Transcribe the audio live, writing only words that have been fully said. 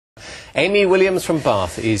Amy Williams from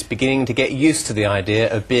Bath is beginning to get used to the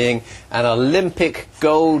idea of being an Olympic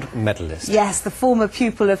gold medalist. Yes, the former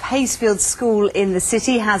pupil of Hayesfield School in the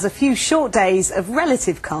city has a few short days of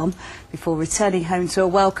relative calm before returning home to a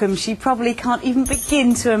welcome she probably can't even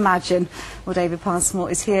begin to imagine. Well, David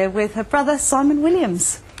Passmore is here with her brother Simon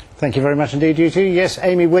Williams. Thank you very much indeed, you two. Yes,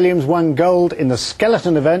 Amy Williams won gold in the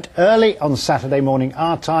skeleton event early on Saturday morning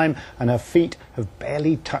our time, and her feet have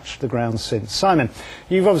barely touched the ground since. Simon,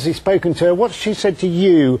 you've obviously spoken to her. What's she said to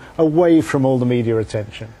you away from all the media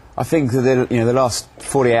attention? I think that the last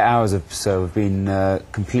 48 hours or so have been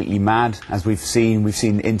completely mad, as we've seen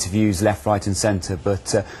interviews left, right and centre,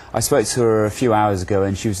 but I spoke to her a few hours ago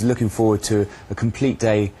and she was looking forward to a complete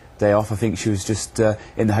day off. I think she was just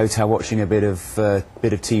in the hotel watching a bit of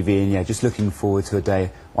TV and just looking forward to a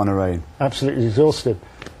day on her own. Absolutely exhausted.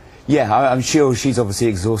 Yeah, I'm sure she's obviously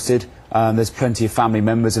exhausted. There's plenty of family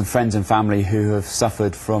members and friends and family who have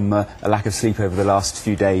suffered from a lack of sleep over the last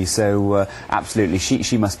few days, so absolutely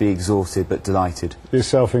she must be exhausted but delighted.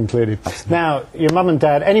 Yourself included. Absolutely. Now, your mum and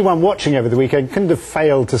dad, anyone watching over the weekend couldn't have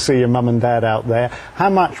failed to see your mum and dad out there.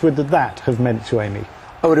 How much would that have meant to Amy?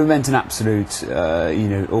 Oh, it would have meant an absolute,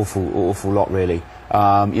 awful lot, really.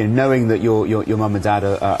 Knowing that your mum and dad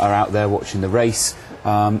are out there watching the race,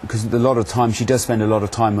 because a lot of time she does spend a lot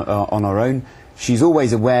of time on her own. She's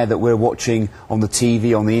always aware that we're watching on the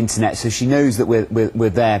TV, on the internet, so she knows that we're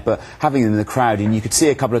there. But having them in the crowd, and you could see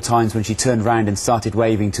a couple of times when she turned round and started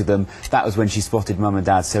waving to them, that was when she spotted mum and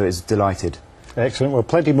dad. So it was delighted. Excellent. Well,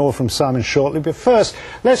 plenty more from Simon shortly, but first,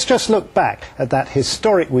 let's just look back at that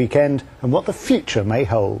historic weekend and what the future may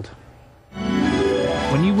hold.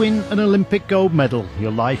 When you win an Olympic gold medal,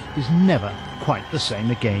 your life is never quite the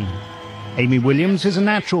same again. Amy Williams is a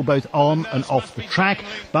natural both on and off the track,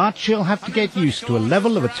 but she'll have to get used to a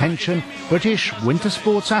level of attention British winter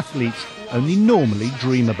sports athletes only normally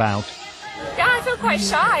dream about. Yeah, I feel quite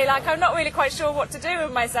shy, I'm not really quite sure what to do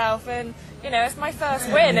with myself, and it's my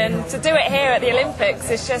first win, and to do it here at the Olympics,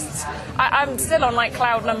 it's just, I'm still on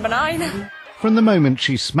cloud number 9. From the moment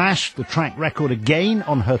she smashed the track record again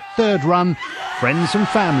on her third run, friends and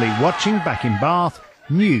family watching back in Bath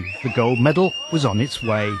knew the gold medal was on its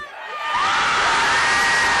way.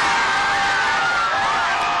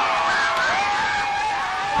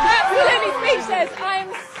 I am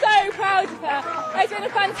so proud of her. It's been a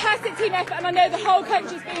fantastic team effort, and I know the whole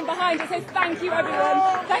country's been behind it, so thank you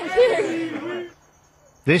everyone. Thank you.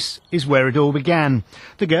 This is where it all began.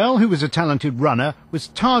 The girl, who was a talented runner, was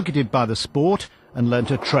targeted by the sport and learnt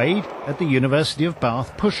her trade at the University of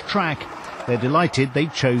Bath push track. They're delighted they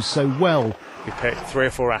chose so well. We pick 3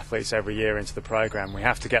 or 4 athletes every year into the programme. We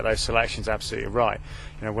have to get those selections absolutely right.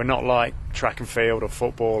 We're not like track and field or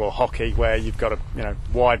football or hockey where you've got a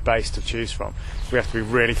wide base to choose from. We have to be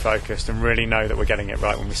really focused and really know that we're getting it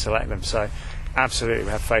right when we select them. So absolutely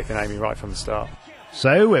we have faith in Amy right from the start.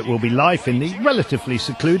 So it will be life in the relatively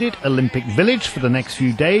secluded Olympic Village for the next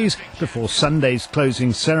few days before Sunday's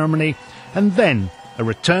closing ceremony, and then a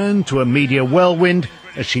return to a media whirlwind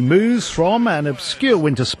as she moves from an obscure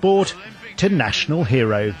winter sport to national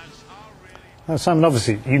hero. Now, Simon,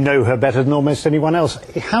 obviously you know her better than almost anyone else.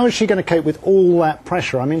 How is she going to cope with all that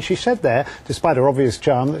pressure? I mean, she said there, despite her obvious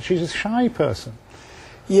charm, that she's a shy person.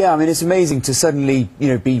 Yeah, I mean, it's amazing to suddenly,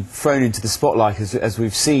 be thrown into the spotlight as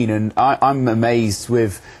we've seen, and I'm amazed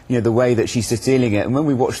with, the way that she's just dealing it. And when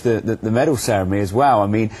we watched the medal ceremony as well, I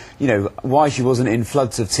mean, why she wasn't in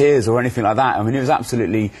floods of tears or anything like that. I mean, it was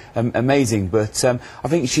absolutely amazing. But I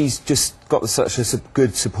think she's just got such a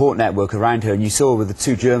good support network around her, and you saw with the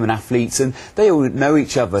 2 German athletes, and they all know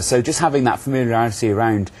each other. So just having that familiarity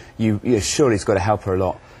around you, surely it's got to help her a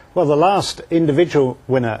lot. Well, the last individual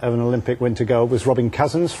winner of an Olympic winter gold was Robin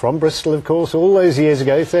Cousins from Bristol, of course, all those years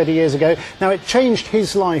ago, 30 years ago. Now, it changed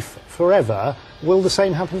his life forever. Will the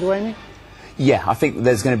same happen to Amy? Yeah, I think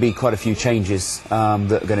there's going to be quite a few changes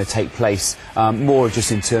that are going to take place, more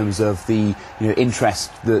just in terms of the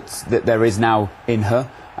interest that there is now in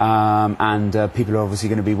her. And people are obviously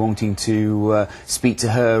going to be wanting to speak to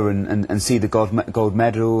her and see the gold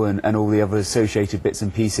medal and all the other associated bits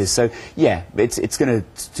and pieces. So, yeah, it's going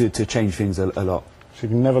to change things a lot. She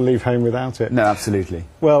can never leave home without it. No, absolutely.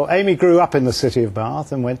 Well, Amy grew up in the city of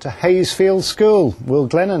Bath and went to Hayesfield School. Will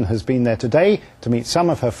Glennon has been there today to meet some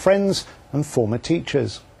of her friends and former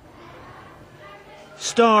teachers.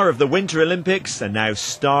 Star of the Winter Olympics and now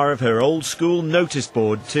star of her old school notice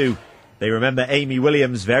board too. They remember Amy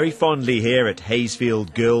Williams very fondly here at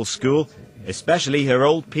Hayesfield Girls' School, especially her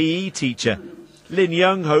old PE teacher. Lynn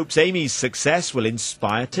Young hopes Amy's success will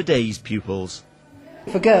inspire today's pupils.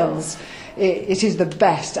 For girls, it is the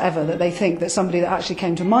best ever, that they think that somebody that actually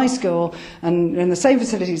came to my school and in the same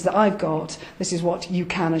facilities that I've got, this is what you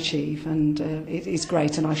can achieve, and it is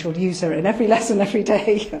great, and I shall use her in every lesson every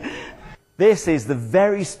day. This is the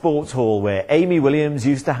very sports hall where Amy Williams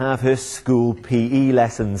used to have her school PE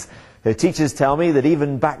lessons. Her teachers tell me that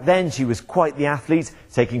even back then she was quite the athlete,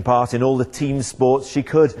 taking part in all the team sports she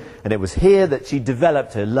could, and it was here that she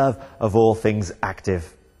developed her love of all things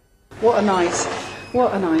active. What a night.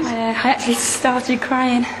 What a night. I actually started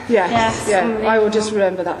crying. Yes, yeah, I will just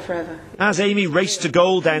remember that forever. As Amy raced to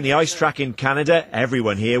goal down the ice track in Canada,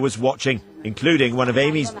 everyone here was watching, including one of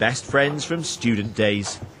Amy's best friends from student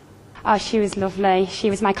days. Oh, she was lovely. She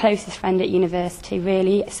was my closest friend at university,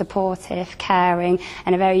 really supportive, caring,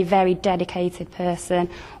 and a very, very dedicated person.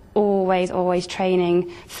 Always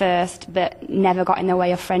training first, but never got in the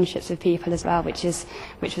way of friendships with people as well, which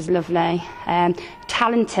was lovely.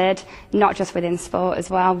 Talented, not just within sport as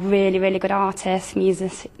well. Really, really good artist,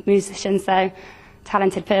 musician, so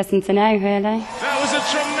talented person to know, really. That was a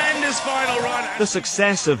tremendous final run. The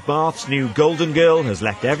success of Bath's new Golden Girl has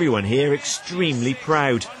left everyone here extremely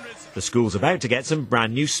proud. The school's about to get some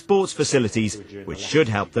brand new sports facilities, which should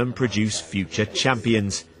help them produce future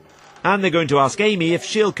champions. And they're going to ask Amy if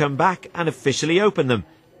she'll come back and officially open them.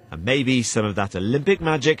 And maybe some of that Olympic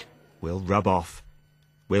magic will rub off.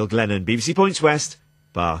 Will Glennon, BBC Points West,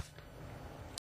 Bath.